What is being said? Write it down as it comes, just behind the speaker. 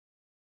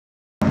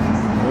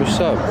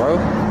What's up, bro?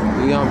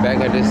 I'm back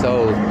at this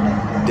old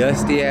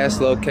dusty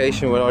ass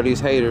location with all these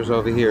haters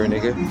over here,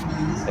 nigga.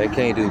 They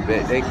can't do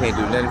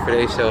nothing for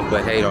themselves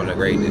but hate on the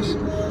greatness.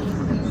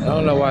 I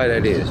don't know why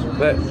that is,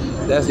 but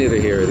that's neither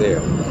here or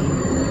there.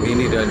 But you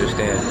need to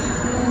understand,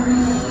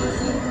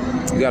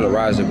 you gotta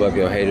rise above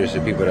your haters, the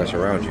people that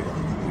surround you.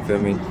 You feel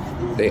me?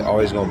 They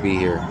always gonna be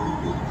here,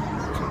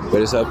 but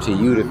it's up to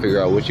you to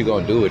figure out what you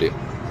gonna do with it.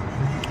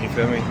 You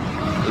feel me?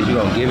 Is you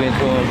gonna give in to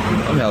them?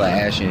 I'm hella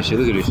ashy and shit.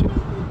 Look at this shit.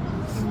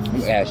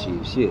 I'm ashy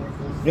as shit.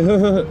 You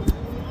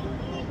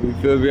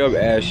feel me? I'm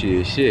ashy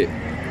as shit.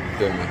 You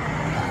feel me?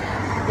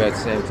 But at the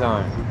same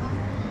time,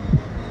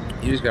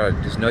 you just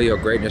gotta know your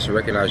greatness and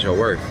recognize your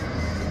worth.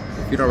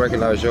 If you don't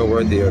recognize your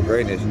worth or your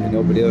greatness, ain't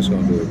nobody else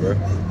gonna do it, bro. You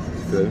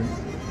feel me?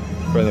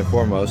 First and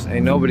foremost,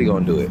 ain't nobody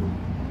gonna do it.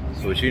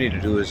 So what you need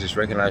to do is just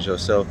recognize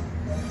yourself,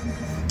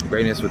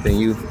 greatness within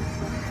you.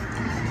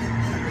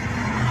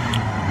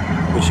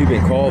 What you've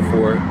been called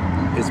for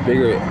is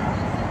bigger.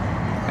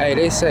 Hey,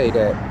 they say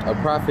that a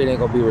prophet ain't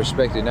gonna be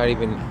respected, not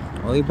even,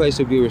 only place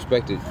to be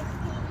respected,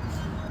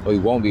 or he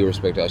won't be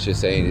respected, I should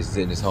say, is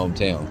in his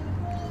hometown.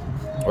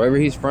 Wherever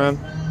he's from,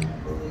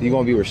 he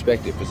won't be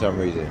respected for some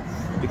reason.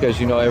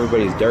 Because you know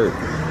everybody's dirt.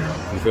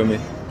 You feel me?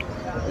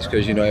 It's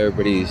because you know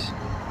everybody's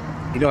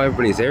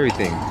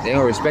everything. They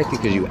don't respect you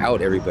because you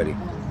out everybody.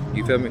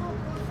 You feel me?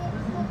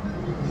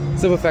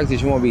 Simple fact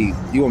that you won't be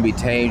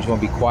tamed, you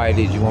won't be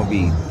quieted, you won't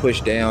be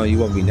pushed down, you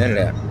won't be none of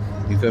that.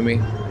 You feel me?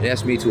 And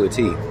that's me to a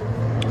T.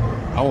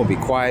 I won't be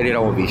quieted, I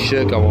won't be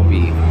shook, I won't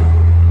be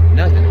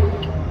nothing.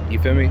 You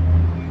feel me?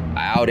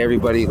 I out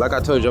everybody. Like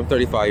I told you, I'm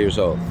 35 years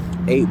old.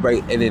 8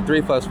 break, and then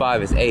 3 plus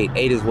 5 is 8.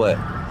 8 is what?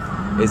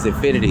 It's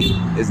infinity.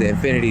 It's the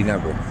infinity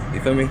number. You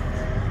feel me?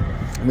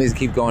 It means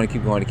keep going and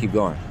keep going and keep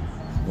going.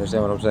 You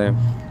understand what I'm saying?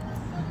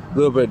 A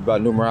little bit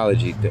about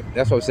numerology.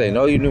 That's what I'm saying.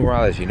 Know your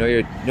numerology. Know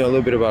a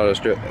little bit about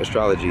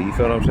astrology. You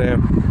feel what I'm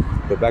saying?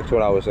 But back to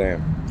what I was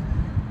saying.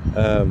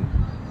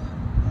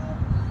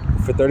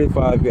 For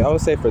 35, I would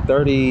say for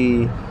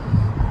 30,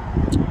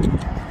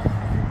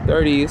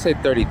 let's say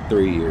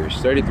 33 years.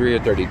 33 or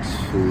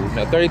 32.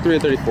 No, 33 or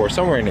 34.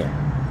 Somewhere in there.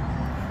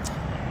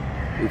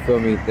 You feel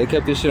me? They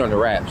kept this shit on the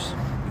wraps.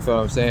 You feel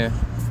what I'm saying?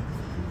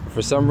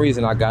 For some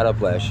reason, I got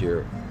up last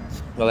year.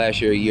 Well, last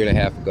year, a year and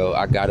a half ago,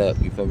 I got up.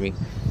 You feel me?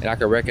 And I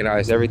can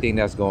recognize everything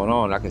that's going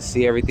on. I can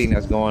see everything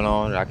that's going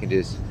on. And I can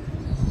just,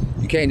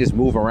 you can't just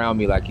move around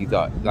me like you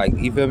thought. Like,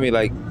 you feel me?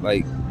 Like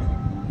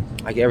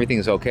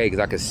everything's okay because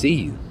I can see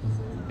you.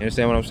 You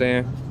understand what I'm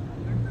saying?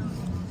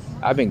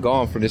 I've been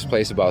gone from this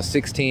place about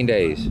 16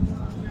 days. You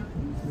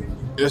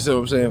understand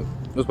what I'm saying?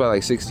 It was about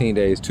like 16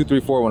 days. 2, 3,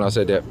 4 when I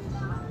said that.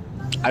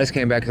 I just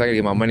came back because I gotta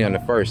get my money on the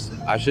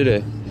 1st. I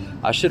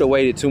should have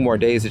waited 2 more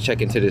days to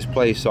check into this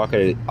place so I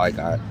could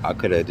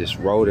have just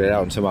rolled it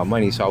out into my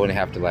money so I wouldn't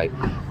have to like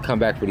come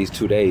back for these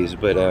 2 days.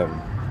 But I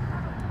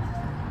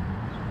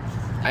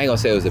ain't gonna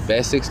say it was the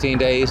best 16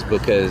 days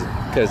because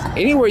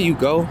anywhere you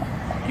go,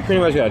 you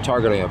pretty much got a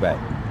target on your back.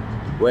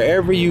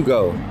 Wherever you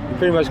go, you're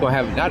pretty much gonna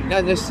have not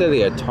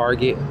necessarily a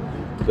target,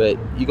 but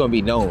you're gonna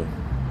be known.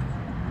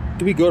 It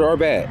could be good or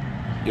bad. You know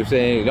what I'm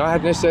saying? It don't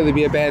have to necessarily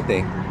be a bad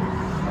thing.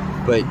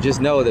 But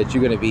just know that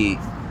you're gonna be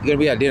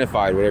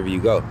identified wherever you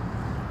go.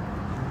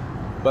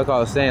 Like I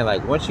was saying,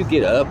 like once you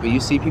get up and you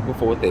see people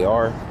for what they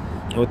are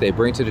and what they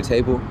bring to the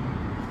table,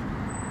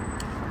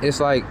 it's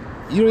like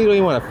you really don't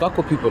even want to fuck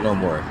with people no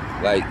more.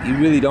 Like you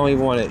really don't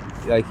even want to,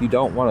 like you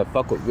don't want to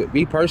fuck with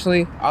me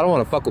personally. I don't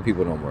want to fuck with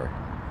people no more.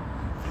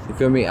 You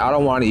feel me? I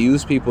don't want to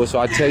use people, so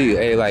I tell you,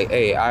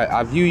 hey,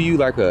 I view you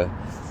like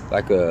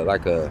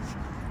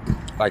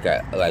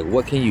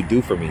what can you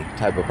do for me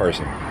type of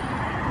person.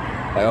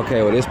 Like,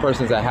 okay, well, this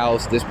person's a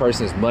house, this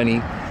person's money,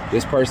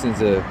 this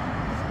person's a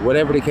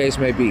whatever the case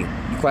may be.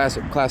 You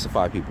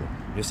classify people.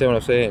 You see what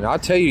I'm saying? And I'll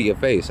tell you to your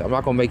face. I'm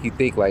not gonna make you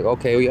think like,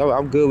 okay,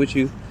 I'm good with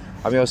you.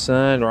 I'm your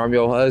son, or I'm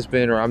your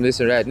husband, or I'm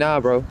this or that. Nah,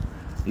 bro.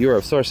 You're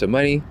a source of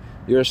money.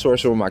 You're a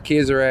source of where my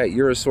kids are at.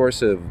 You're a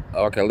source of,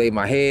 I can lay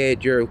my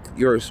head. You're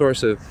a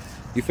source of,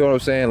 you feel what I'm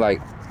saying?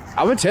 Like,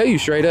 I'm gonna tell you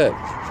straight up.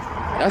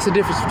 That's the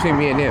difference between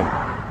me and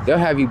them. They'll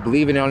have you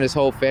believing on this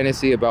whole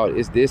fantasy about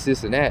it's this,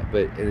 and that,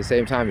 but at the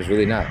same time, it's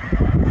really not.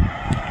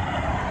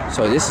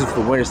 So this is for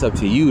when it's up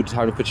to you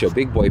to put your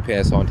big boy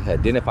pants on to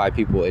identify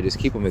people and just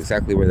keep them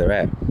exactly where they're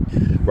at.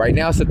 Right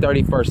now, it's the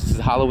 31st. This is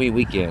Halloween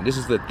weekend. This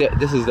is the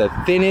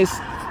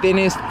thinnest.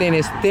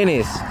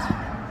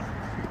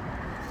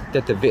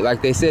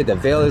 Like they said, the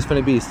veil is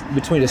going to be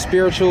between the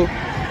spiritual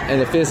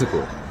and the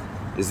physical.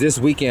 Is this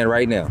weekend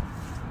right now?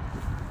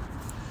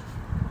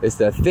 It's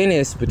the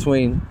thinnest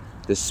between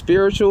the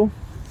spiritual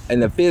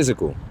and the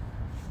physical.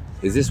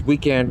 Is this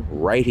weekend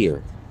right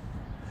here?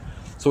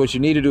 So what you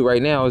need to do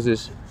right now is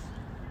just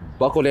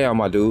buckle down,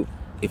 my dude.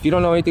 If you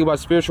don't know anything about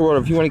the spiritual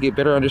world, if you want to get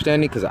better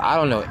understanding, because I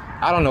don't know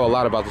a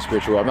lot about the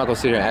spiritual world. I'm not gonna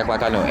sit here and act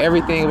like I know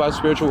everything about the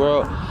spiritual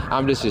world.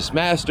 I'm just this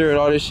master and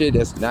all this shit.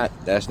 That's not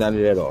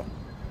it at all.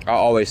 I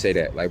always say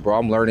that, like, bro,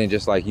 I'm learning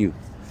just like you.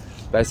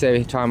 But at the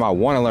same time, I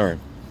want to learn.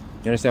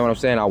 You understand what I'm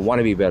saying? I want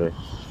to be better.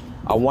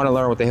 I want to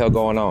learn what the hell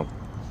going on.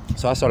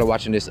 So I started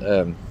watching this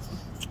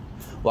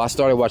Well, I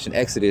started watching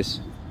Exodus,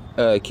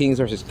 Kings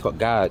versus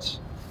Gods.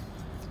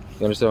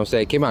 You understand what I'm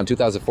saying? It came out in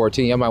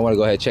 2014. Y'all might want to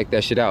go ahead and check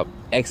that shit out.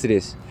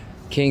 Exodus,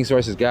 Kings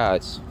versus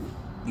Gods.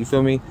 You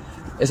feel me?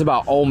 It's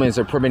about omens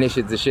or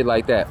premonitions and shit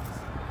like that.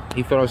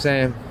 You feel what I'm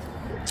saying?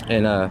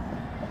 And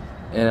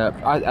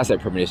I said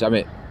premonition. I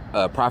meant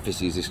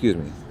prophecies. Excuse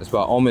me. It's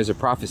about omens or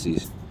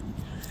prophecies.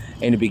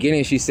 In the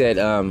beginning, she said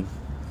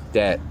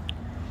that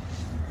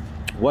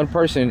one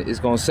person is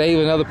gonna save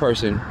another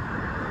person,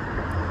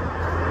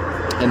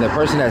 and the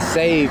person that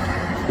saved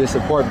this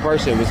important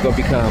person was gonna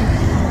become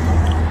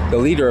the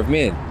leader of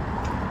men.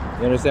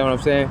 You understand what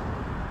I'm saying?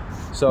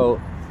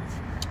 So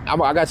I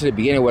got to the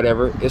beginning,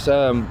 whatever. It's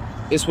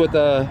with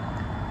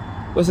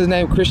what's his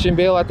name? Christian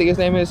Bale, I think his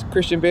name is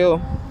Christian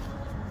Bale.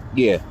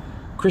 Yeah,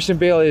 Christian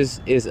Bale is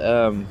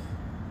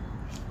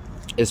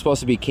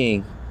supposed to be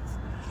king,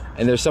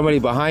 and there's somebody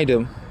behind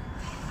him.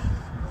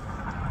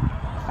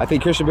 I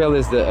think Christian Bale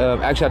is the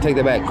actually, I take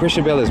that back.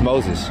 Christian Bale is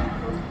Moses,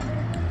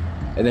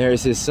 and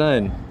there's his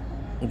son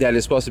that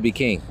is supposed to be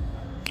king.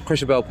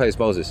 Christian Bale plays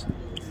Moses.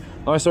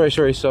 Long story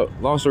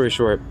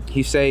short,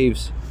 he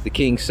saves the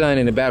king's son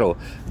in the battle,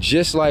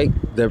 just like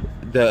the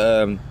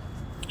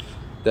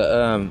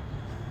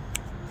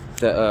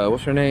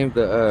what's her name? I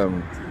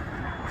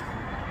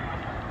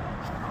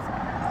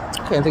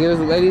can't think of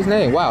this lady's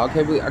name. Wow, I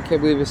can't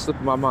believe it's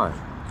slipping my mind.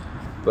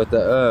 But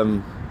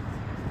the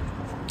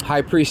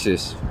high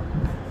priestess,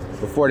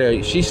 before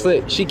there,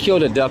 she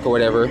killed a duck or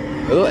whatever.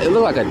 It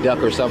looked like a duck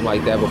or something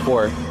like that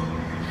before.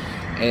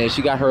 And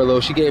she got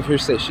her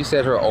she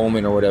said her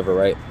omen or whatever,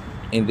 right?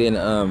 And then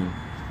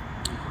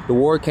the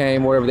war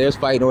came, whatever, they was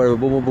fighting or whatever,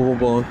 boom, boom, boom,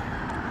 boom, boom.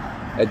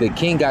 And the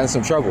king got in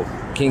some trouble.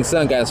 King's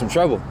son got in some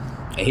trouble.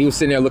 And he was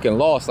sitting there looking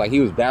lost, like he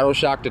was battle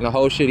shocked and the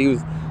whole shit. He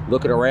was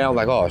looking around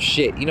like, oh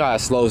shit. You know how it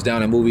slows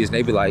down in movies and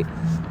they be like,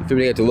 you feel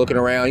me, they get to looking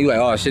around, you like,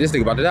 oh shit, this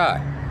nigga about to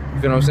die.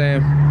 You feel what I'm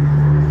saying?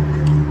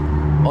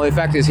 Only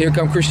fact is, here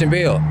come Christian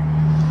Bale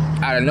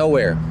out of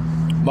nowhere.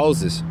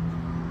 Moses,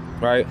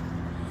 right?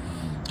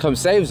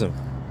 Comes, saves him.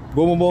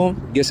 Boom, boom,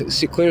 boom.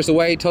 Clears the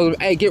way. Tells him,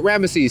 hey, get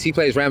Ramesses. He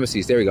plays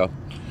Ramesses. There we go.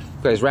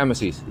 He plays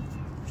Ramesses.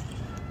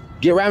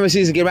 Get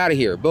Ramesses and get him out of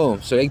here.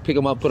 Boom. So they pick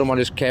him up, put him on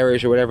this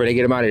carriage or whatever. They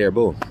get him out of there.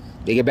 Boom.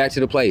 They get back to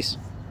the place.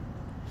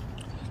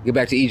 Get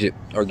back to Egypt,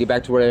 or get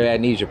back to where they're at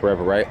in Egypt,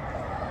 wherever, right?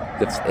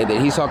 And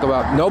then he's talking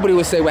about, nobody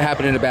would say what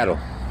happened in the battle.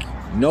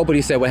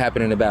 Nobody said what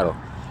happened in the battle.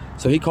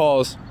 So he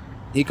calls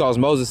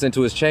Moses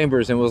into his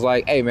chambers and was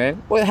like, hey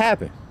man, what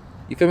happened?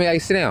 You feel me?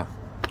 Like, sit down.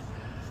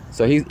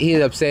 So he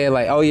ended up saying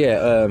like, oh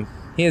yeah,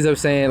 he ends up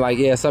saying like,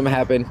 yeah, something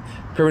happened.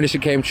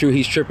 Premonition came true.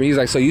 He's tripping. He's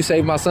like, so you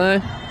saved my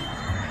son?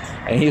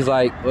 And he's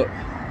like, well,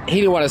 he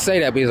didn't want to say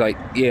that, but he's like,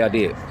 yeah, I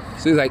did.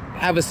 So he's like,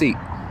 have a seat.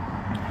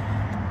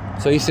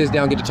 So he sits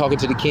down, get to talking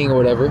to the king or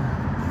whatever.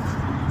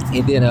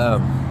 And then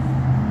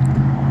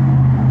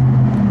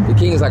the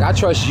king is like, I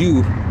trust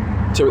you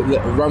to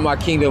run my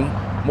kingdom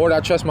more than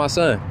I trust my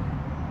son.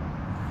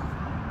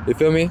 You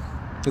feel me?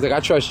 He's like, I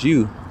trust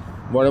you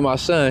more than my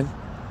son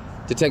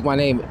to take my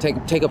name,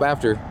 take up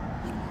after.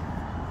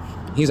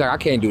 He's like, I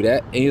can't do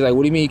that. And he's like,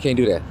 what do you mean you can't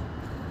do that?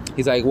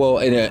 He's like, well,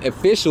 in the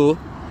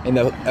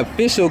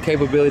official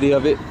capability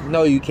of it,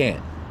 no, you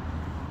can't.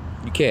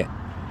 You can't.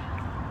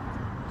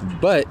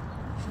 But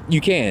you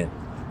can.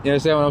 You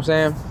understand what I'm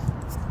saying?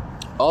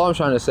 All I'm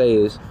trying to say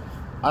is,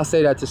 I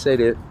say that to say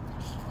that,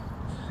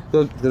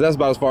 because that's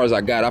about as far as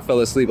I got. I fell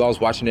asleep. I was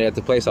watching it at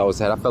the place I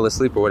was at. I fell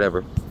asleep or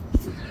whatever.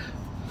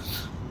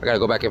 I gotta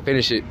go back and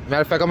finish it.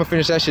 Matter of fact, I'm gonna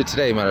finish that shit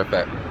today, matter of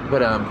fact.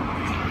 But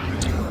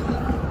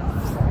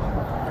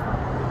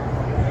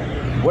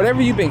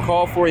whatever you've been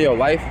called for in your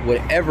life,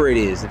 whatever it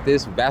is, if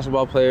this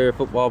basketball player,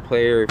 football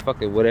player,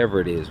 fucking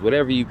whatever it is,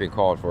 whatever you've been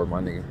called for, my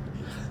nigga,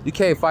 you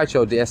can't fight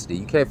your destiny.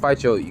 You can't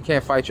fight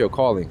your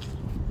calling.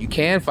 You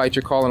can fight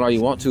your calling all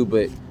you want to,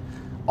 but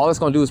all it's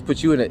gonna do is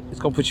put you in it's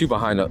gonna put you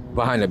behind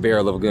the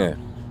barrel of a gun.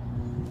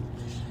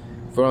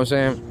 You feel what I'm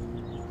saying?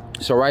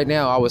 So right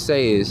now, I would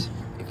say is,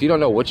 if you don't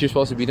know what you're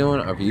supposed to be doing,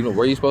 or if you know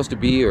where you're supposed to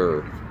be,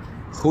 or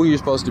who you're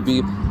supposed to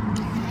be,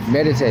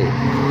 meditate.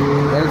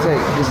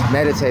 Just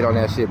meditate on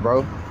that shit,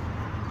 bro.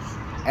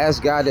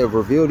 Ask God to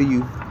reveal to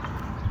you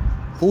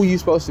who you're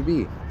supposed to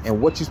be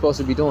and what you're supposed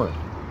to be doing.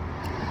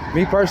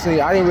 Me personally,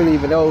 I didn't really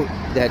even know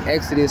that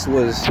Exodus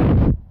was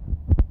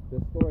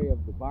the story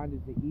of the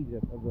bondage to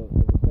Egypt, of the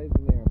slaves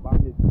in there,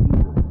 bondage to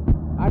Egypt.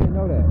 I didn't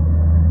know that.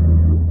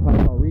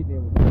 I was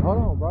reading it. Hold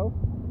on, bro.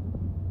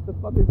 What the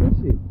fuck is this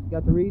shit?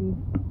 Got to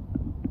reading?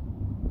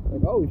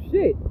 Like, oh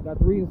shit. Got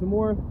to reading some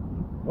more?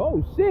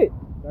 Oh shit.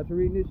 Got to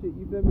reading this shit,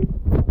 you feel me?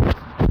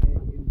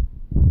 And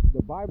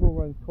the Bible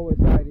runs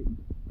coincide,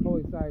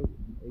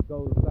 it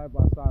goes side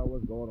by side with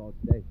what's going on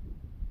today.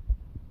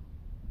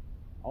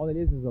 All it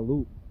is a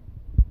loop.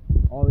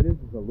 All it is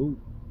a loop.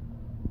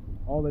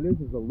 All it is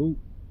a loop.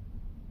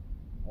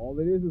 All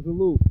it is a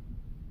loop.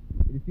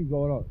 It just keeps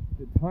going on.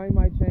 The time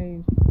might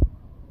change.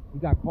 We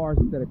got cars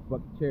instead of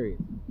fucking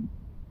chariots.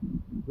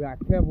 We got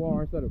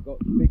Kevlar instead of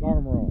big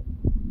armor on.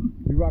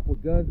 We rock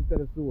with guns instead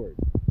of swords.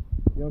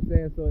 You know what I'm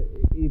saying? So it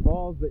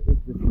evolves, but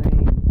it's the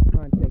same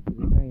context, it's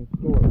the same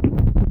story.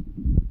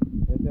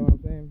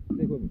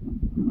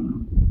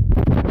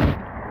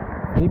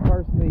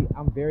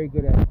 very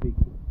good at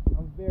speaking.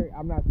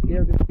 I'm not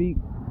scared to speak.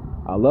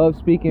 I love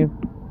speaking.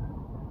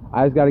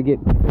 I just gotta get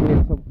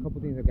a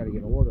couple things I gotta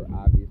get in order,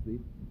 obviously.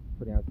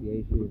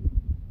 Pronunciation,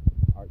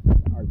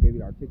 be able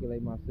to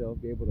articulate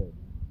myself, be able to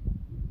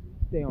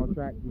stay on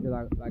track, because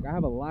I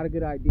have a lot of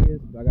good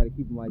ideas, but I gotta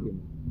keep them like in,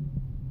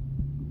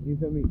 you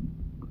feel me?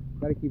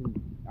 I gotta keep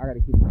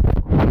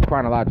them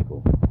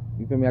chronological.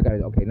 You feel me? I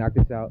gotta, okay, knock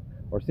this out,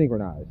 or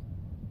synchronize.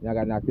 Then I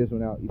gotta knock this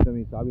one out, you feel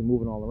me? So I'll be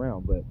moving all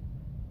around, but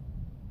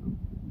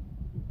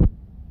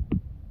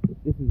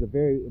this is a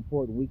very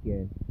important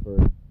weekend for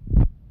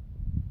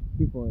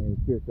people in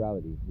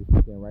spirituality. This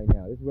weekend right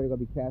now. This is where they're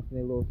gonna be casting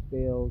their little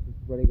spells. This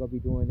is where they're gonna be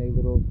doing they're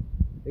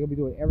gonna be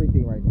doing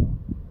everything right now.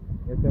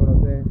 You understand what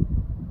I'm saying?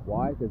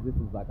 Why? Because this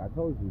is, like I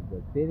told you,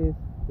 the thinnest,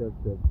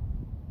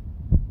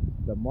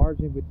 the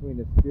margin between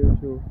the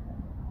spiritual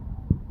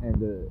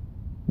and the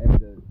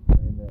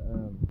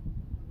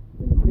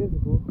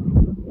physical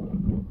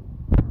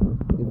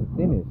is the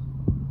thinnest,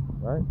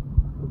 right?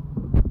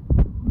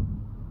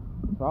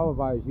 So I'll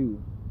advise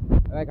you,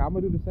 like, I'm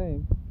gonna do the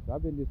same. So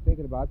I've been just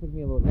thinking about, I took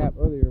me a little nap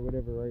earlier or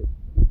whatever, right?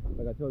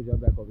 Like I told you, I'm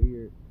back over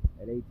here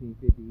at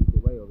 1850 East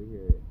Way over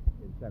here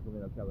in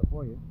Sacramento,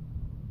 California.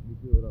 You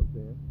feel what I'm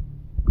saying?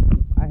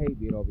 I hate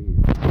being over here.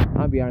 I'm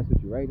gonna be honest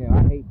with you right now,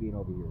 I hate being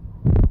over here.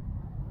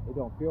 It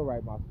don't feel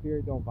right. My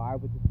spirit don't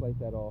vibe with this place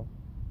at all.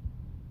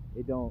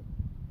 It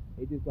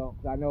just don't.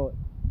 I know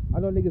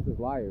niggas is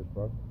liars,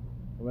 bro.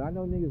 And when I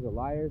know niggas are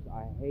liars,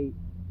 I hate,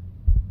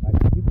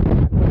 like, people,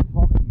 I can't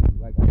talk to you.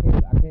 Like, I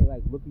can't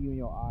like look at you in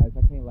your eyes.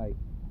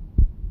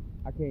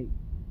 I can't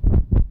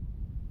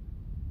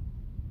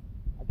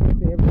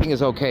say everything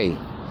is okay. You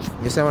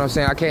understand what I'm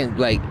saying? I can't,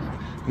 like,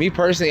 me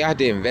personally, I have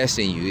to invest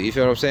in you. You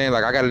feel what I'm saying?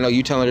 Like, I gotta know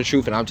you telling the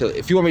truth, and I'm telling.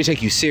 If you want me to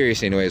take you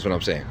serious, anyway, is what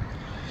I'm saying.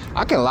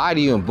 I can lie to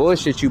you and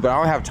bullshit you, but I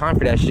don't have time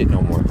for that shit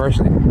no more,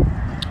 personally.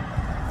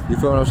 You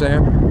feel what I'm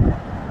saying?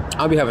 I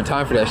don't be having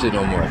time for that shit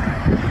no more.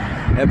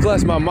 And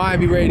plus, my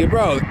mind be ready to,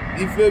 bro,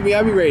 you feel me?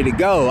 I be ready to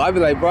go. I be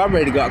like, bro, I'm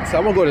ready to go. Cause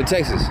I'm gonna go to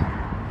Texas.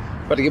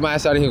 About to get my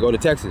ass out of here and go to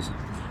Texas.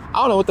 I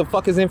don't know what the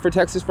fuck is in for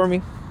Texas for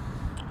me.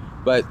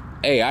 But,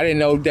 hey, I didn't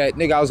know that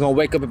nigga I was gonna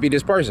wake up and be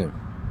this person.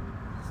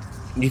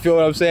 You feel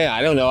what I'm saying?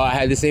 I don't know. I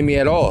had this in me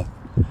at all.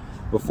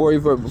 Before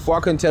I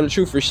couldn't tell the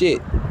truth for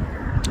shit.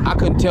 I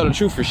couldn't tell the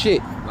truth for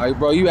shit. Like,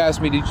 bro, you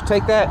asked me, did you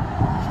take that?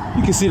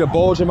 You can see the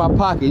bulge in my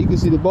pocket. You can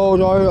see the bulge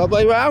all here. I'm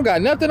like, bro, I don't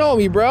got nothing on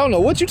me, bro. I don't know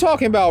what you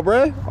talking about,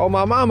 bro. Oh,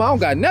 my mama, I don't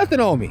got nothing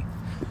on me.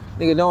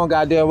 Nigga, no one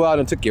goddamn well, I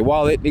done took your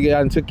wallet. Nigga, I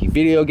done took your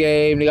video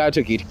game. Nigga, I done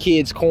took your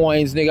kids'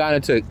 coins. Nigga, I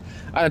done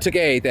took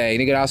everything.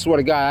 Nigga, I swear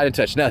to God, I didn't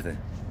touch nothing.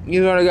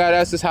 You know what, God,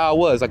 that's just how I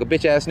was, like a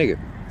bitch ass nigga.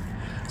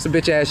 Some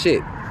bitch ass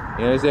shit.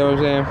 You understand what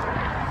I'm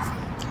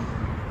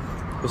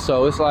saying?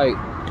 So it's like,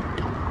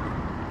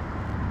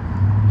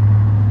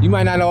 you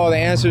might not know all the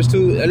answers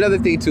to. Another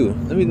thing too,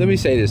 let me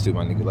say this too,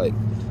 my nigga. Like,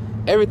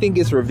 everything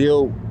gets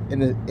revealed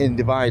in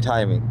divine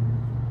timing,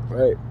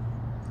 right?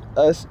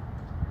 Let's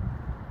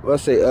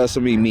say us,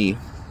 I mean me.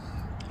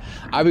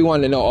 I be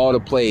wanting to know all the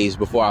plays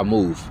before I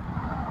move.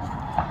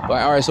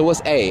 Like, all right, so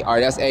what's A? All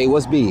right, that's A.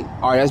 What's B?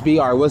 All right, that's B.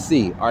 All right, what's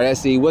C? All right, that's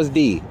C. What's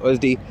D? What's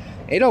D?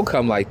 It don't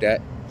come like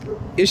that.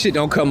 This shit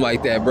don't come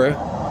like that, bro.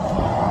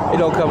 It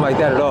don't come like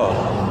that at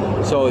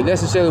all. So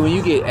necessarily when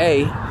you get A,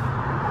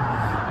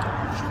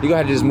 you gonna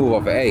have to just move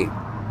off of A.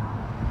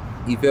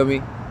 You feel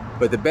me?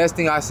 But the best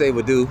thing I say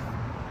would do,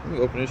 let me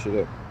open this shit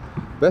up.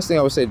 Best thing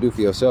I would say to do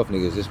for yourself,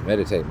 nigga, is just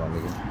meditate, my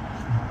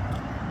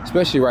nigga.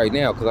 Especially right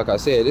now, because like I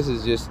said, this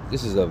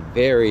is a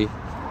very,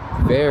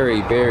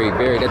 very, very,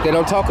 very, that they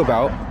don't talk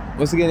about.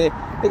 Once again,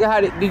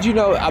 nigga, did you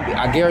know,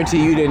 I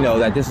guarantee you didn't know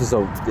that this is a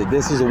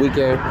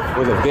weekend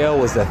where the veil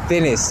was the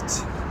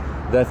thinnest.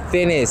 The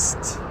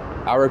thinnest.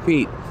 I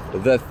repeat,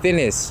 the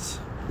thinnest.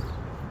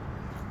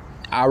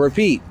 I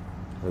repeat,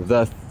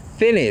 the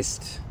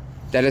thinnest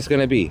that it's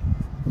gonna be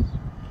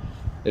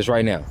is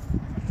right now.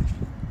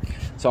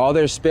 So all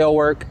their spell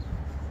work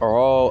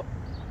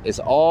it's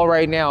all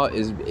right now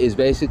is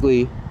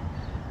basically,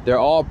 they're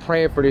all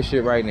praying for this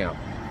shit right now.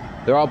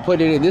 They're all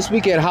putting it in this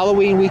weekend,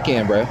 Halloween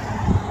weekend, bro.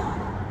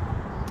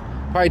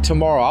 Probably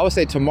tomorrow. I would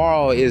say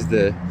tomorrow is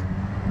the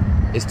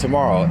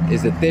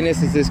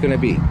thinnest as it's gonna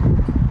be.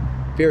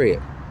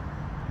 Period.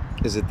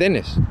 It's the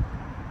thinnest.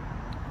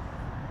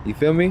 You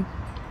feel me?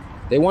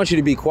 They want you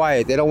to be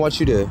quiet. They don't want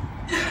you to.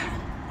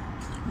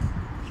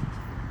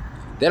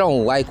 They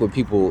don't like when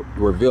people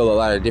reveal a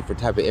lot of different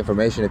type of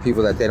information to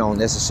people that they don't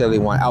necessarily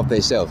want out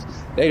themselves.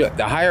 The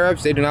higher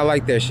ups, they do not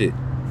like that shit.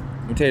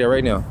 Let me tell you that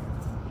right now.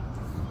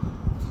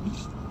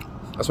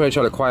 That's why they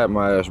try to quiet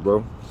my ass,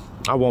 bro.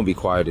 I won't be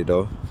quieted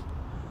though.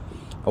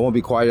 I won't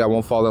be quiet. I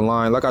won't fall in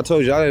line. Like I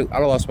told you, I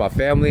done lost my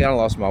family. I done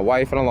lost my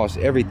wife. I done lost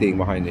everything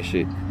behind this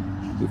shit.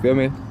 You feel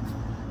me?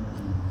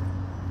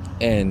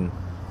 And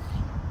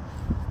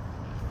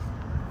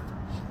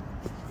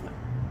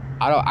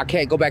I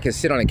can't go back and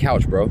sit on the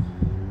couch, bro.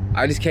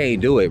 I just can't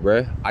do it,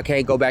 bro. I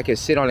can't go back and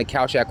sit on the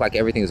couch, act like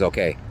everything's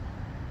okay.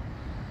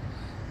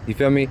 You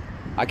feel me?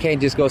 I can't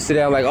just go sit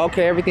down like,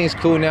 okay, everything's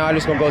cool now. I'm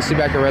just gonna go sit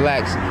back and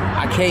relax.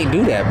 I can't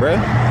do that, bro.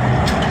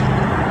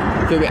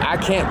 feel me? I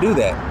can't do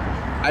that.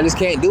 I just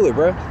can't do it,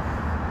 bro.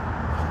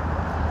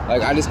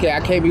 Like, I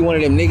can't be one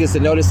of them niggas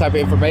to know this type of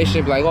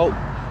information. Be like, oh,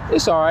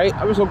 it's all right.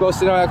 I'm just gonna go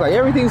sit down and act like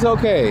everything's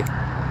okay.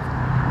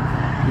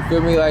 You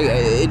feel me? Like,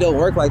 it don't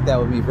work like that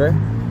with me, bro.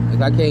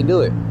 Like, I can't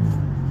do it.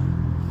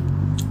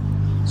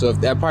 So if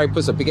that probably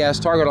puts a big ass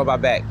target on my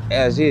back,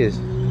 as is.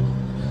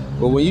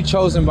 But when you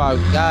chosen by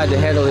God to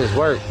handle his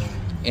work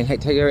and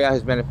carry out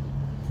his benefit,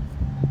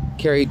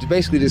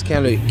 basically just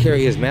carry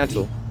his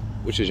mantle,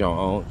 which is your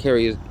own,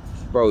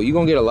 bro, you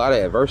gonna get a lot of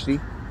adversity.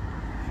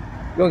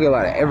 You're gonna get a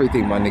lot of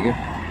everything, my nigga.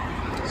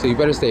 So you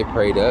better stay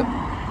prayed up.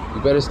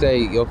 You better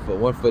stay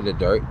one foot in the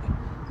dirt.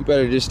 You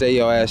better just stay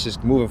your ass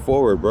just moving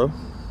forward, bro.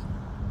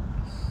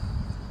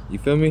 You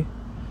feel me?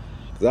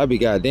 Cause I'd be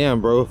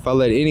goddamn, bro, if I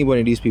let any one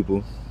of these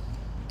people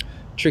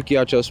trick you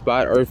out your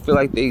spot or feel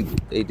like they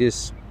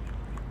just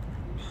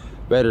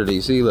better than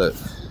you. See, look,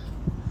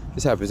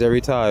 this happens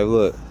every time.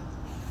 Look,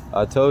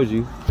 I told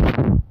you. We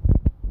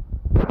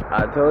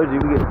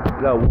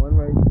got one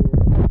right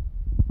here.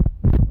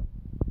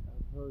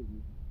 I told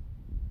you.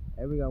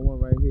 And we got one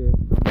right here.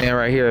 Man,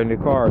 right here in the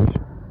cars.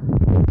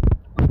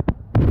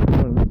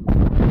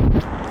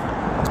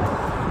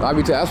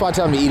 That's why I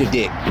tell him to eat a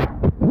dick.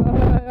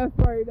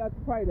 That's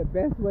probably the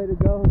best way to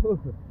go.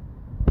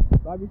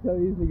 I be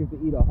telling these niggas to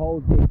eat a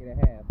whole dick and a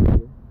half.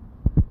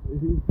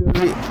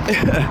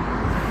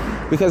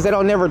 Because they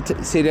don't never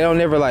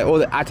like,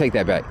 oh, I take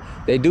that back.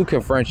 They do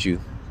confront you,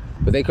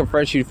 but they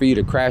confront you for you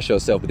to crash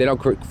yourself, but they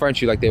don't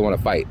confront you like they want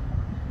to fight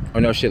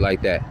or no shit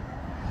like that.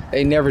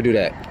 They never do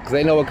that because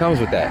they know what comes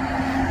with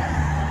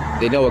that.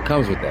 They know what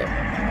comes with that.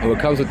 And what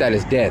comes with that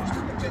is death.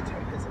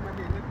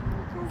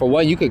 For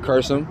one, you could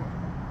curse them,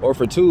 or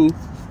for two,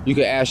 you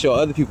could ask your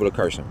other people to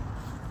curse them.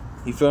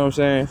 You feel what I'm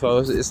saying? So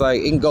it's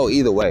like, it can go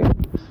either way.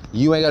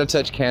 You ain't gotta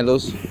touch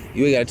candles.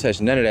 You ain't gotta touch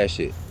none of that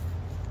shit.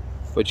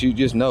 But you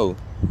just know.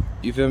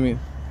 You feel me?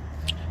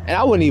 And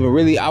I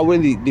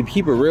wouldn't to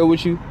keep it real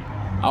with you,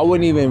 I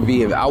wouldn't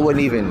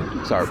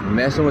even start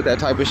messing with that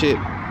type of shit.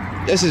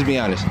 Let's just be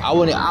honest. I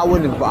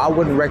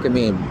wouldn't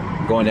recommend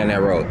going down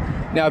that road.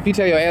 Now, if you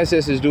tell your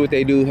ancestors do what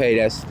they do, hey,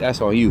 that's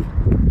on you.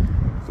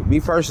 For me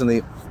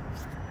personally,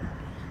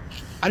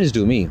 I just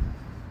do me.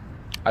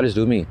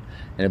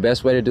 And the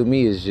best way to do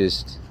me is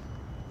just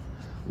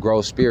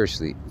grow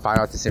spiritually. Find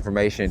out this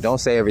information. Don't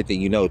say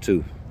everything you know,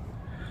 too.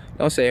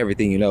 Don't say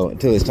everything you know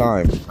until it's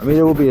time. I mean,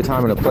 there will be a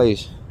time and a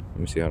place. Let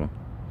me see, hold on.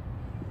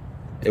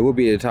 It will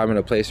be a time and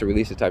a place to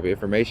release the type of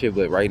information,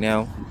 but right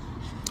now,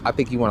 I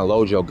think you want to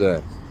load your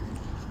gun.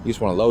 You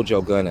just want to load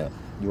your gun up.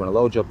 You want to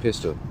load your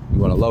pistol. You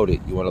want to load it.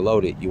 You want to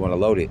load it. You want to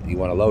load it. You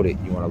want to load it.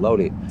 You want to load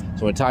it.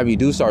 So when the time you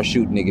do start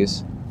shooting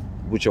niggas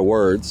with your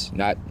words,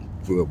 not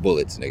real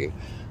bullets, nigga.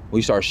 When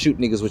you start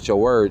shooting niggas with your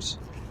words,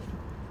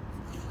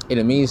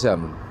 it means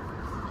something.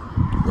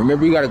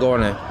 Remember, you got to go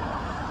on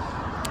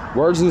a...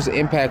 Words lose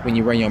impact when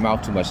you run your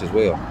mouth too much as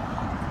well.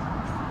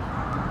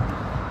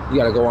 You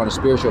got to go on a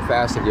spiritual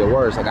fast of your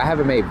words. Like, I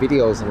haven't made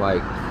videos in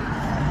like...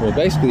 Well,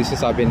 basically,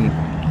 since I made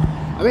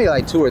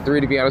like 2 or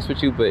 3 to be honest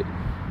with you, but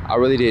I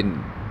really didn't...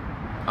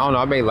 I don't know,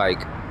 I made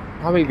like...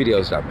 How many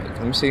videos did I make?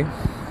 Let me see.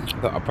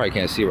 I probably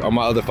can't see it. On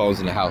my other phone's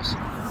in the house.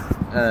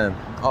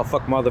 Oh,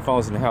 fuck, my other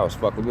phone's in the house.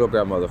 Fuck, let me go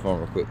grab my other phone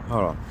real quick.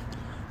 Hold on.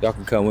 Y'all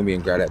can come with me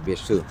and grab that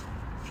bitch too.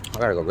 I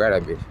gotta go grab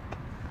that bitch.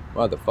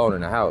 My other phone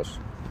in the house.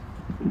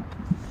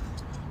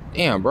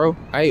 Damn, bro.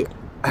 I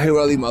hate when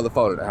I leave my other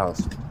phone in the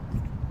house.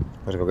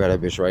 I gotta go grab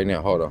that bitch right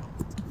now. Hold on.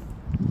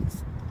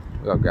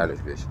 We gotta grab this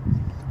bitch.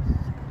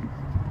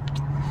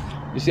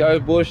 You see all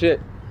this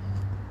bullshit?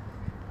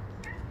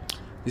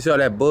 You see all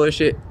that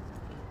bullshit?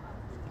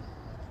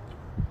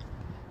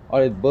 All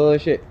this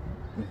bullshit.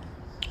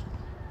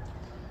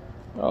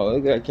 Oh,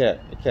 look at that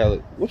cat. That cat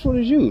look. Which one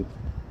is you?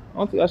 I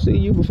don't think I've seen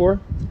you before.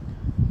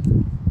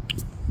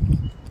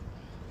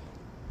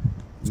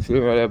 You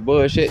feel all that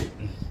bullshit?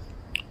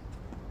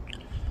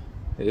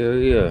 Hell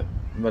yeah.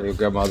 I'm about to go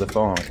grab my other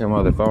phone. I got my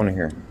other phone in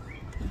here.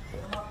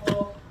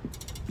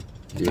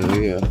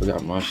 Yeah, I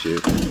forgot my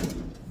shit.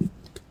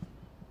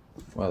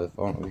 My other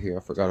phone over here. I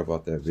forgot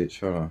about that bitch.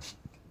 Hold on.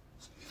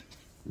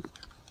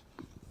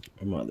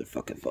 My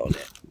motherfucking phone.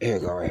 Here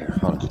we go right here.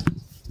 Hold on.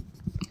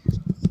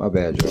 My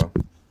bad, y'all.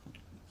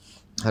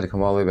 I had to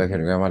come all the way back here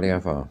to grab my damn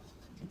phone.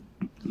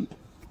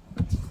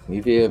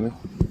 You feel me?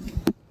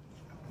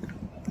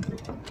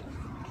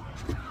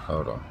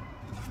 Hold on.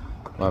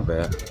 My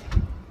bad.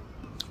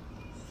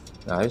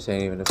 Nah, this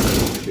ain't even the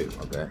same shit.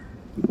 My bad.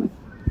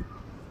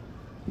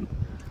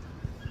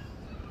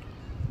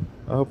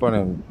 I hope I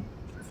didn't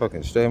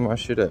fucking stay my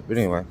shit up. But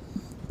anyway,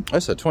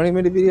 that's a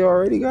 20-minute video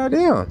already.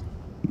 Goddamn.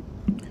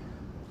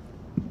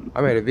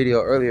 I made a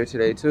video earlier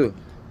today too.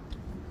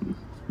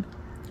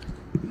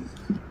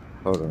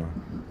 Hold on.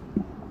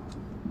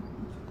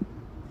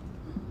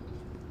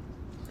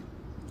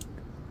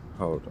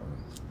 Hold on.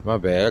 My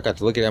bad. I got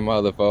to look at my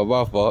other phone.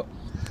 My fault.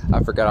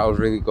 I forgot I was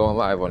really going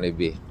live on that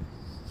bitch.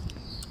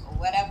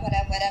 What up,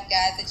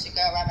 guys? It's your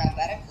girl, Rabbi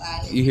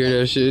Butterfly. You hear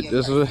that shit?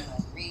 This was...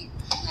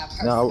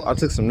 No, I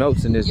took some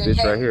notes in this bitch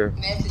right here.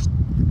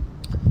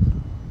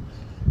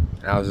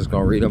 And I was just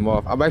gonna read them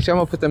off. I'm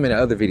gonna put them in the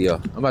other video.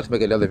 I'm about to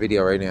make another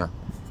video right now.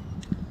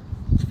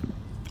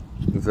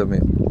 You feel me?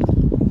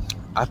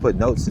 I put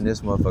notes in this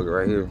motherfucker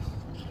right here.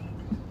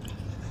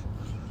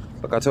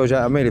 Like I told you,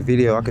 I made a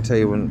video. I can tell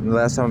you when the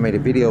last time I made a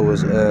video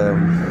was a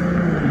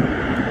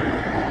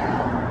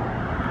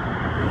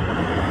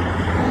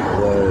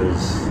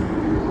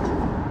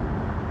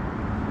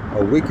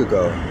week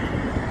ago.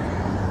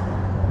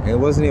 And it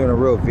wasn't even a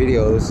real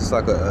video. It was just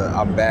like a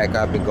I'm back,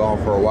 I've been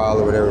gone for a while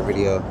or whatever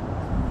video.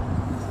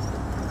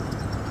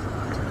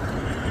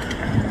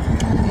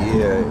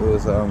 Yeah, it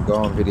was a I'm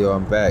gone video,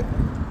 I'm back.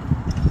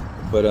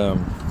 But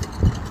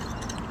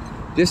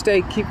this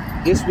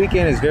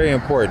weekend is very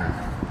important.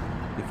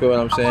 You feel what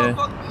I'm saying?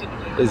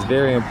 It's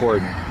very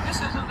important.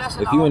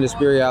 If you into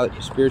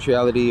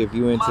spirituality, if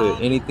you into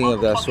anything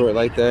of that sort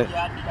like that,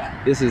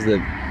 this is the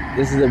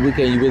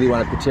weekend you really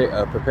want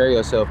to prepare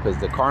yourself, because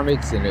the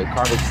karmics and the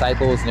karmic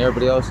cycles and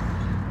everybody else.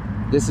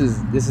 This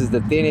is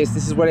the thinnest.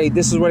 This is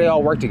where they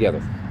all work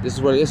together. This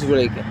is where they.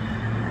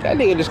 That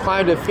nigga just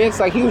climbed the fence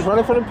like he was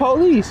running from the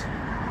police.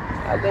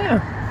 God damn.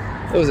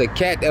 There was a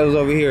cat that was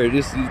over here.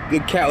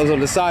 The cat was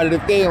on the side of the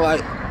thing, like,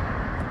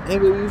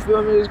 nigga, you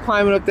feel me? Just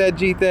climbing up that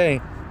G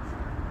thing.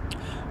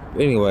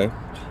 But anyway,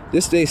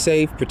 just stay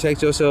safe,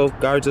 protect yourself,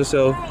 guard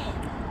yourself,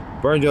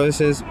 burn your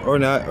incense or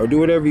not, or do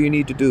whatever you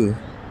need to do.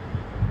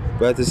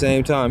 But at the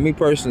same time, me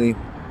personally,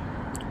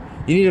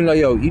 you need to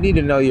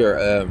know your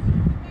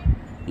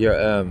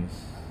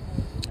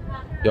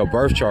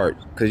birth chart,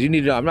 because you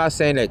need to know. I'm not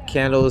saying that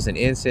candles and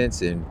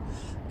incense and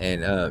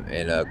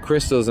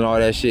crystals and all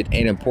that shit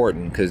ain't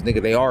important, because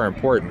nigga, they are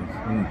important.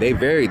 They're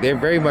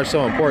very much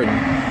so important.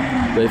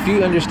 But if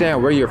you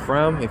understand where you're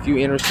from, if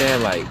you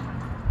understand like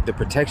the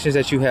protections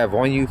that you have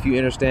on you, if you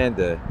understand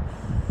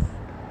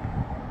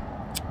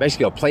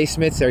basically your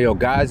placements or your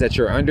guides that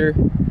you're under,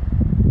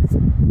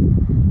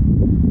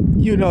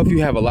 you know if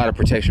you have a lot of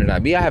protection or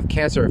not. Me, I have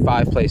Cancer at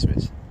 4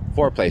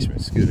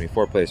 placements.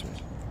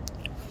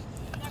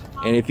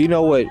 And if you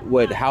know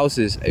what house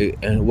is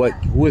and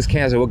who is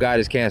Cancer, what God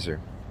is Cancer,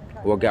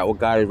 what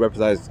God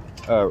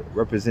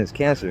represents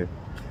Cancer,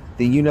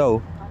 then you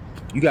know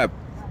you got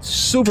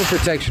super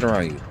protection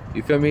around you.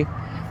 You feel me?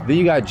 Then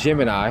you got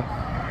Gemini. You know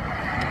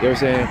what I'm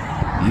saying?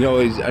 You know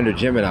he's under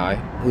Gemini,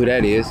 who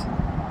that is.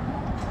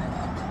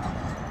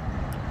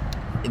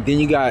 And then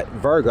you got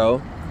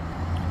Virgo.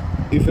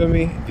 You feel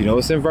me? If you know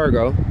what's in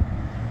Virgo.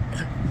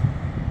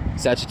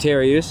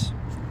 Sagittarius,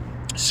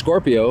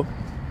 Scorpio,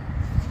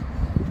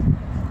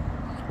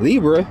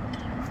 Libra.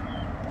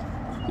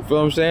 You feel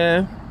what I'm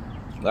saying?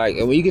 Like,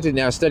 and when you get to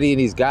now studying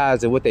these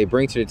guys and what they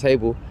bring to the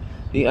table,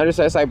 you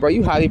understand, it's like, bro,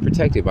 you highly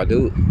protected, my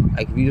dude.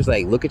 Like, if you just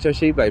like look at your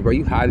sheep, like, bro,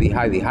 you highly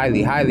protected. You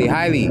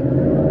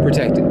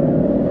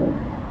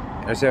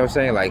understand what I'm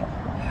saying? Like,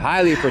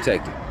 highly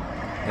protected.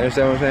 You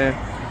understand what I'm saying?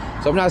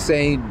 So I'm not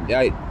saying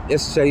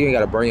necessarily you ain't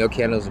gotta burn your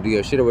candles and do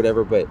your shit or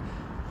whatever, but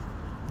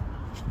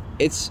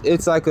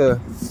it's like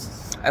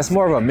that's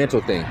more of a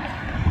mental thing.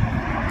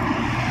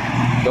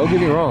 Don't get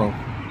me wrong,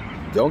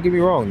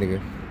 nigga.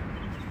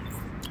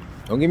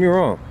 Don't get me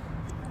wrong.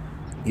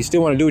 You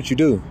still want to do what you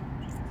do,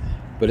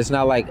 but it's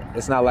not like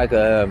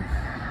a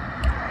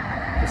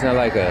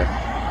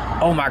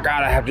oh my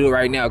God, I have to do it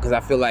right now because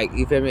I feel like,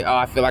 you feel me? Oh,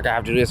 I feel like I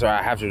have to do this or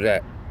I have to do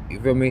that. You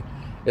feel me?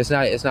 It's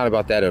not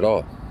about that at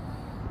all.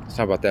 It's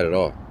not about that at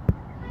all.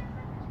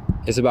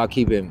 It's about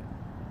keeping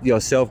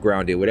yourself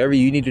grounded. Whatever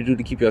you need to do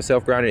to keep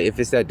yourself grounded, if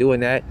it's that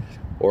doing that,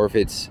 or if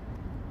it's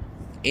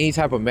any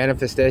type of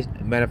manifesting,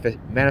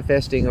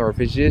 or if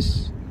it's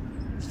just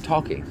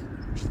talking.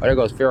 Oh, there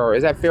goes Pharaoh.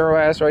 Is that Pharaoh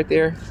ass right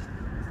there?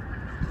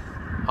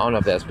 I don't know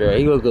if that's Pharaoh.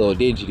 He looks a little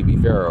dingy to be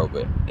Pharaoh,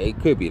 but it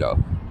could be though.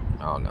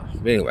 I don't know.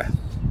 But anyway,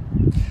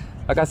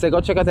 like I said,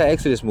 go check out that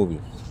Exodus movie.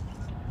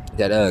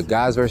 That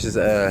Gods versus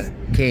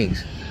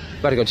Kings.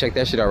 About to go check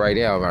that shit out right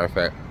now, matter of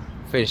fact.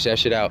 Finish that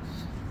shit out.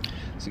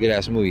 It's a good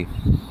ass movie.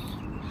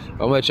 I'm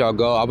gonna let y'all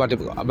go. I'm about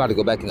to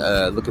go back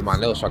and look at my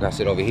notes like I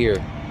said over here,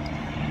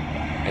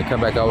 and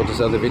come back out with this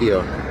other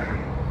video.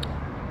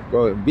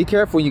 Bro, be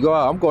careful when you go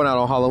out. I'm going out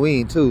on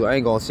Halloween too. I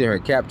ain't gonna sit here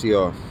and cap to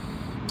y'all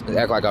and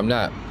act like I'm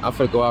not. I'm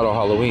finna go out on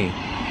Halloween.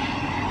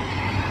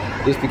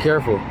 Just be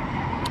careful.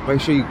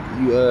 Make sure you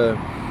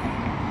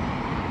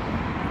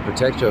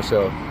protect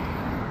yourself.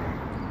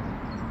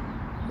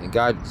 And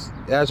God,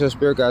 ask your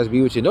spirit guys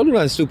be with you. Don't do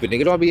nothing stupid,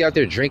 nigga. Don't be out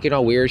there drinking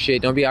on weird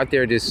shit. Don't be out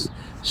there just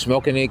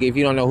smoking, nigga. If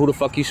you don't know who the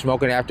fuck you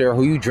smoking after, or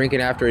who you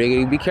drinking after,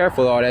 nigga, be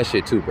careful of all that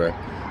shit too, bro.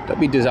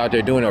 Don't be just out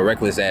there doing a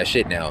reckless ass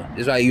shit now.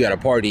 It's like you at a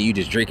party, you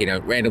just drinking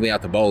randomly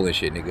out the bowl and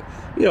shit, nigga.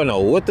 You don't know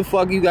what the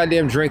fuck you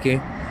goddamn drinking.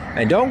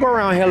 And don't go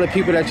around hella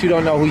people that you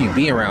don't know who you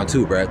be around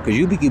too, bro. Because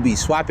you could be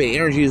swapping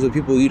energies with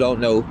people you don't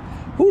know.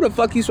 Who the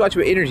fuck you swap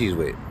your energies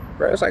with?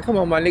 Bro, it's like, come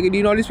on, my nigga. Do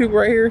you know these people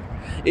right here?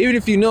 Even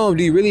if you know them,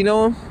 do you really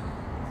know them?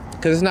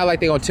 Because it's not like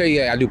they're going to tell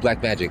you, hey, I do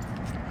black magic.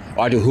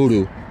 Or I do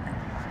hoodoo.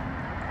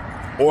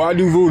 Or I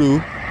do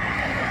voodoo.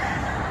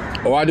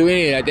 Or I do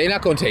any of that. They're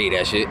not going to tell you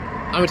that shit.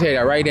 I'm going to tell you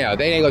that right now.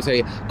 They ain't going to tell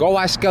you. Go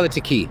watch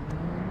Skeleton Key.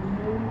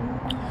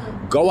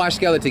 Go watch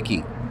Skeleton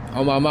Key.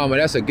 Oh my mama,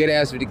 that's a good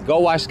ass video. Go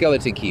watch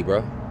Skeleton Key,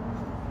 bro.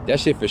 That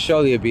shit for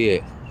surely will be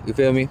it. You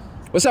feel me?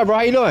 What's up, bro?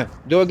 How you doing?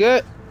 Doing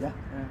good? Yeah.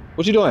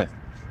 What you doing?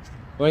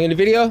 Want to get in the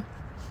video?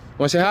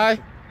 Want to say hi?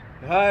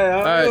 Hi, how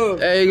are you?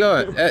 There you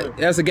go.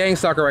 That's a gang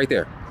stalker right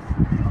there.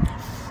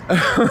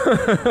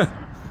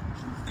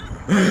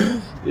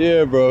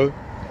 Yeah, bro.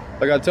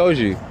 Like I told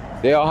you,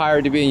 they all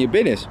hired to be in your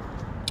business.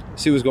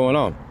 See what's going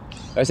on.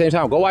 At the same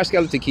time, go watch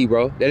Skeleton Key,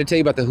 bro. That'll tell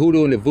you about the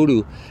hoodoo and the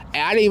voodoo.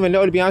 And I didn't even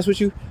know, to be honest with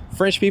you,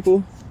 French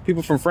people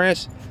from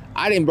France.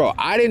 I didn't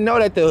know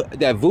that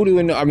that voodoo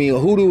and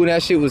hoodoo and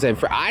that shit was in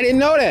France. I didn't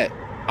know that.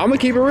 I'm gonna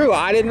keep it real.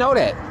 I didn't know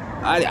that.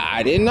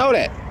 I didn't know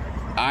that.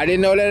 I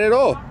didn't know that at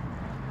all.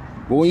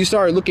 But when you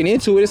start looking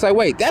into it, it's like,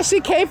 wait, that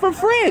shit came from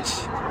French.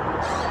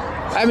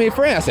 France.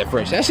 I said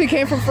French. That shit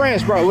came from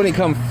France, bro. It wouldn't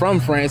come from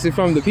France. It's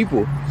from the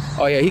people.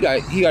 Oh yeah, he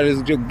got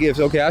his gifts.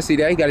 Okay, I see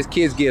that. He got his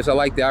kids' gifts. I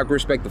like that. I can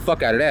respect the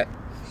fuck out of that.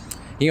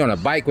 He on a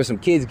bike with some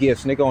kids'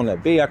 gifts, nigga on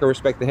that big. I can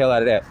respect the hell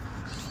out of that.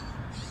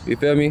 You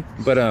feel me?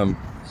 But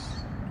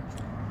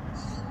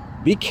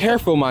be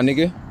careful, my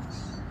nigga,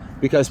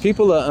 because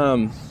people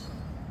are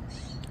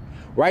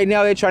right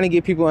now they're trying to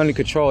get people under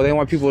control. They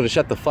want people to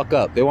shut the fuck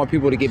up. They want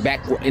people to get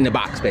back in the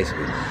box,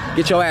 basically.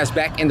 Get your ass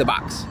back in the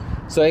box.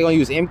 So they're gonna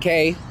use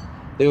MK.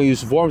 They're gonna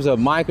use forms of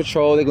mind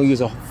control. They're gonna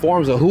use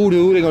forms of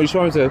hoodoo. They're gonna use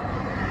forms of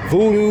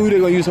voodoo. They're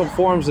gonna use some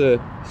forms of.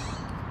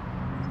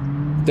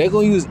 They're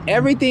gonna use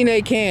everything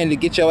they can to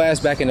get your ass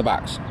back in the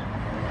box.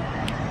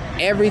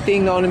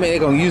 Everything known to me, they're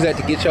gonna use that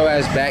to get your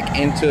ass back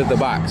into the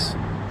box.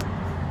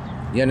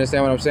 You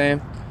understand what I'm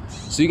saying?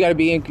 So you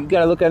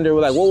gotta look under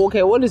like, well,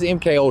 okay, what is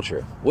MK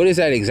Ultra? What is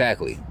that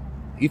exactly?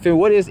 You feel,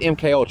 what is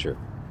MK Ultra?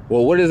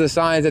 Well, what are the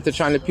signs that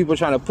people are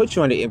trying to put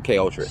you under MK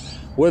Ultra?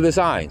 What are the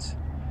signs?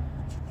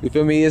 You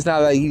feel me? It's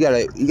not like you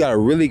gotta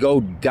really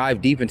go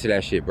dive deep into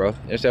that shit, bro. You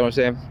understand what I'm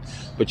saying?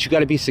 But you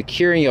gotta be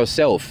secure in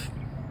yourself.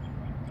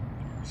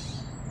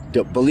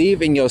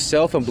 Believe in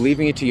yourself and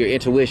believing into your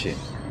intuition.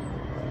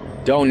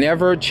 Don't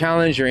never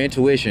challenge your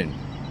intuition.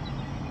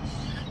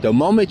 The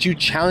moment you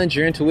challenge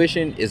your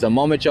intuition is the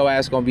moment your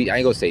ass gonna be, I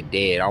ain't gonna say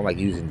dead. I don't like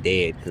using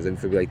dead because it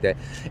feel like that.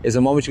 It's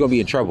the moment you're gonna be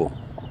in trouble.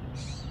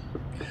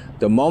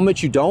 The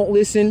moment you don't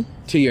listen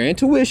to your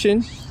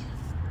intuition,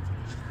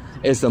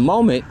 it's the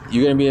moment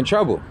you're gonna be in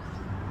trouble.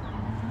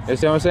 You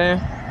understand what I'm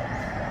saying?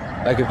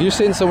 Like if you're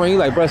sitting somewhere and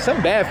you're like, bro,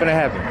 something bad finna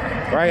happen,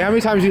 right? How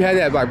many times you had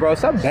that, like, bro,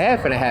 something bad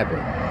finna happen,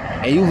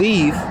 and you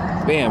leave,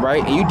 bam,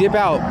 right? And you dip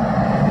out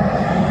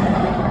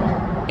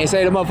and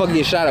say the motherfucker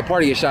get shot up,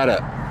 party get shot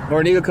up,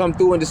 or a nigga come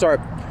through and just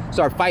start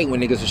fighting with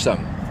niggas or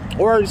something,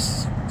 or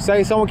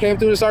say someone came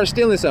through and started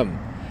stealing something,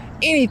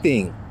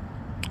 anything.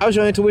 How was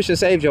your intuition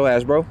saved your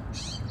ass, bro?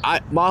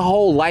 My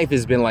whole life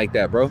has been like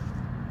that, bro.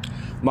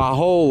 My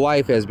whole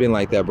life has been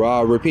like that, bro.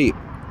 I'll repeat.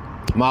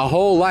 My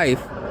whole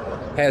life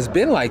has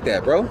been like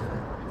that, bro.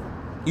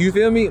 You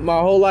feel me? My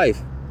whole life.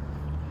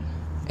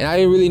 And I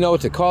didn't really know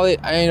what to call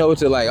it. I didn't know what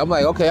to like. I'm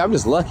like, okay, I'm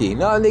just lucky.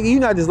 No, nigga, you're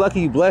not just lucky.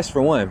 You blessed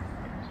for one.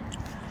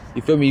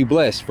 You feel me? You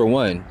blessed for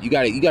one. You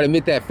gotta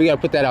admit that. You gotta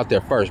put that out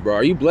there first, bro.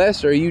 Are you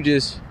blessed or are you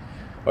just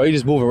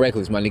moving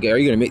reckless, my nigga? Are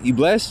you gonna admit you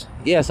blessed?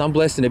 Yes, I'm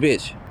blessed in a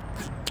bitch.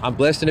 I'm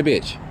blessed in a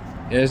bitch.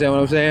 You understand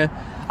what I'm saying?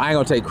 I ain't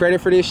gonna take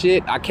credit for this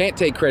shit. I can't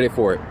take credit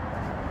for it.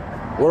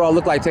 What do I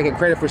look like taking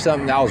credit for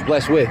something that I was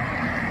blessed with?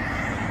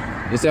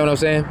 You understand what I'm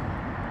saying?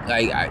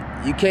 Like,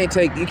 you can't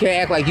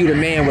act like you the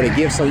man with a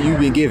gift so you've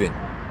been given.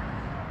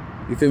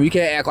 You feel me? You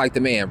can't act like the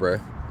man, bro.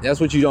 That's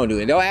what you don't do.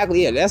 And don't act,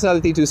 yeah, that's another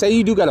thing too. Say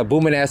you do got a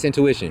booming ass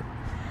intuition.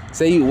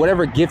 Say you,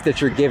 whatever gift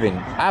that you're given.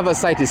 I have a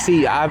sight to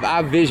see. I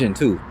have vision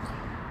too.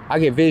 I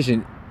get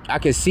vision. I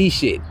can see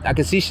shit. I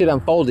can see shit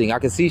unfolding. I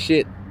can see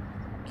shit.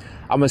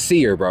 I'm a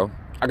seer, bro.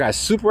 I got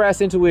super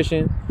ass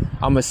intuition.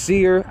 I'm a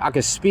seer. I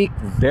can speak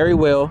very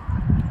well.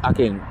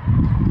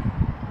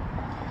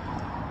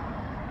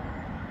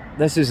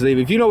 Let's just leave.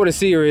 If you know what a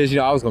seer is,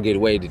 I was gonna get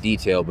way into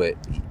detail, but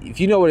if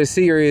you know what a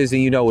seer is, then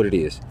you know what it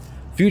is.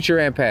 Future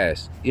and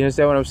past. You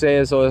understand what I'm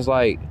saying? So it's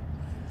like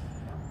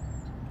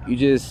you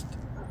just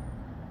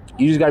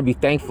gotta be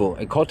thankful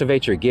and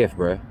cultivate your gift,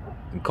 bro.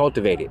 And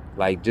cultivate it.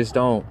 Like, just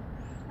don't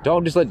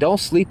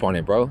sleep on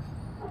it, bro.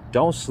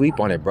 Don't sleep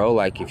on it, bro.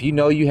 Like, if you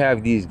know you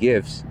have these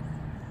gifts,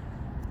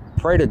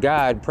 pray to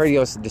God, pray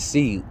to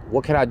see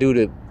what can I do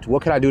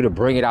to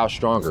bring it out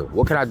stronger.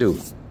 What can I do?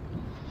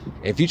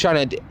 If you're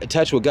trying to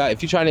touch with God,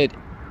 if you're trying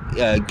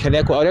to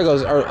connect with, oh, there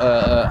goes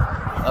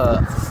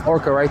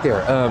Orca right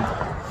there.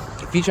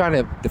 If you're trying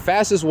to, the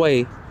fastest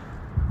way to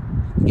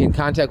get in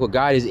contact with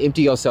God is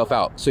empty yourself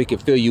out so he can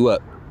fill you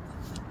up,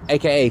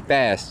 aka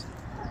fast.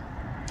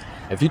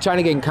 If you're trying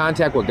to get in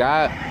contact with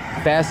God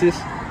fastest,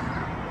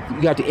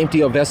 you have to empty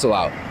your vessel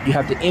out. You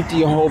have to empty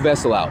your whole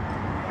vessel out.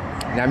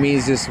 And that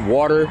means just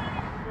water,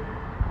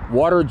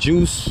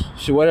 juice,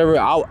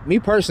 whatever. Me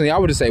personally, I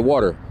would just say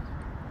water.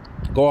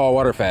 Go all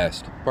water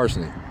fast,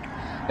 personally.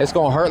 It's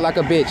gonna hurt like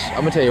a bitch.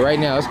 I'm gonna tell you right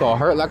now, it's gonna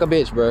hurt like a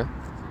bitch, bro.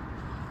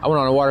 I went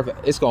on the water.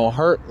 It's gonna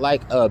hurt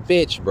like a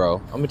bitch, bro.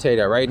 I'm gonna tell you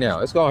that right now.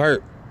 It's gonna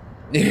hurt.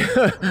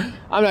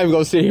 I'm not even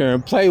gonna sit here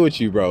and play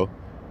with you, bro.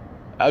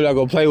 I'm not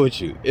gonna play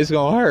with you. It's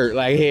gonna hurt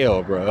like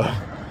hell, bro.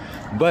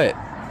 But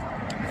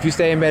if you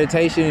stay in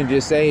meditation and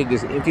just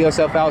empty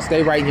yourself out,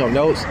 stay writing your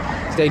notes,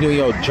 stay doing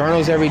your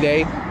journals every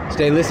day,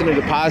 stay listening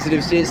to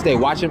positive shit, stay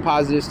watching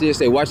positive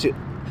shit,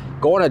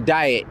 go on a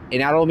diet.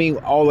 And I don't mean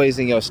always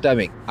in your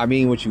stomach. I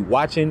mean what you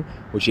watching,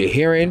 what you're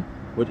hearing,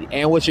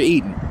 and what you're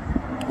eating.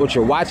 What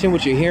you're watching,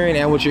 what you're hearing,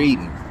 and what you're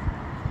eating.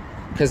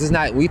 Because it's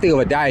not, when you think of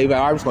a diet, you're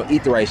like, I'm just gonna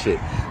eat the right shit.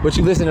 But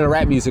you listening to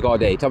rap music all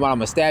day, talking about I'm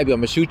gonna stab you, I'm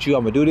gonna shoot you,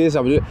 I'm gonna do this,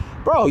 I'm gonna do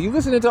it. Bro, you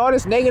listening to all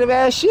this negative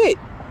ass shit.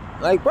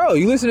 Like, bro,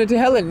 you listening to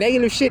hella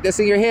negative shit that's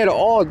in your head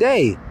all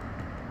day.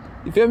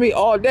 You feel me?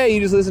 All day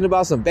you just listening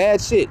about some bad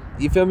shit.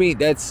 You feel me?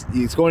 It's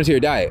going into your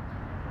diet.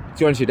 It's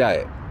going into your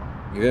diet.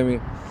 You feel me?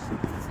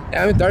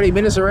 Yeah, I'm in 30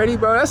 minutes already,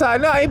 bro. That's how I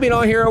know I ain't been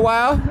on here a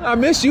while. I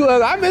miss you.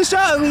 I miss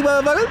y'all, ugly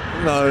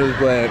motherfucker. No, I'm just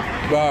playing.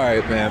 All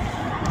right, man.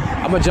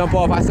 I'm gonna jump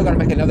off. I still gotta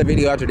make another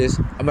video after this.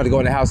 I'm gonna go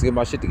in the house and get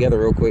my shit together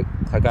real quick.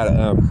 I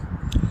gotta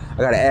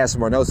add some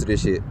more notes to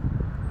this shit.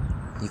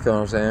 You feel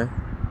what I'm saying?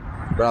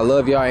 But I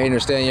love y'all. I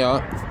understand y'all,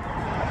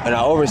 and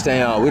I overstand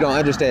y'all. We don't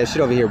understand shit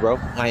over here, bro.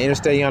 I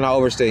understand y'all and I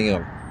overstand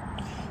y'all.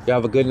 Y'all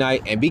have a good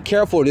night and be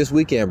careful this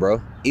weekend,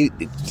 bro.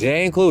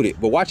 They included,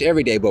 but watch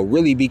every day. But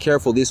really be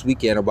careful this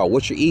weekend about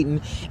what you're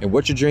eating and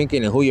what you're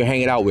drinking and who you're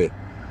hanging out with.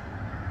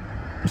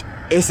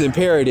 It's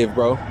imperative,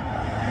 bro.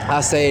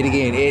 I'll say it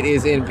again. It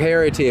is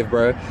imperative,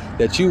 bro,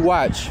 that you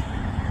watch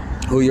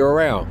who you're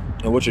around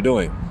and what you're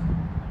doing.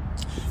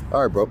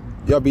 All right, bro.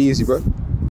 Y'all be easy, bro.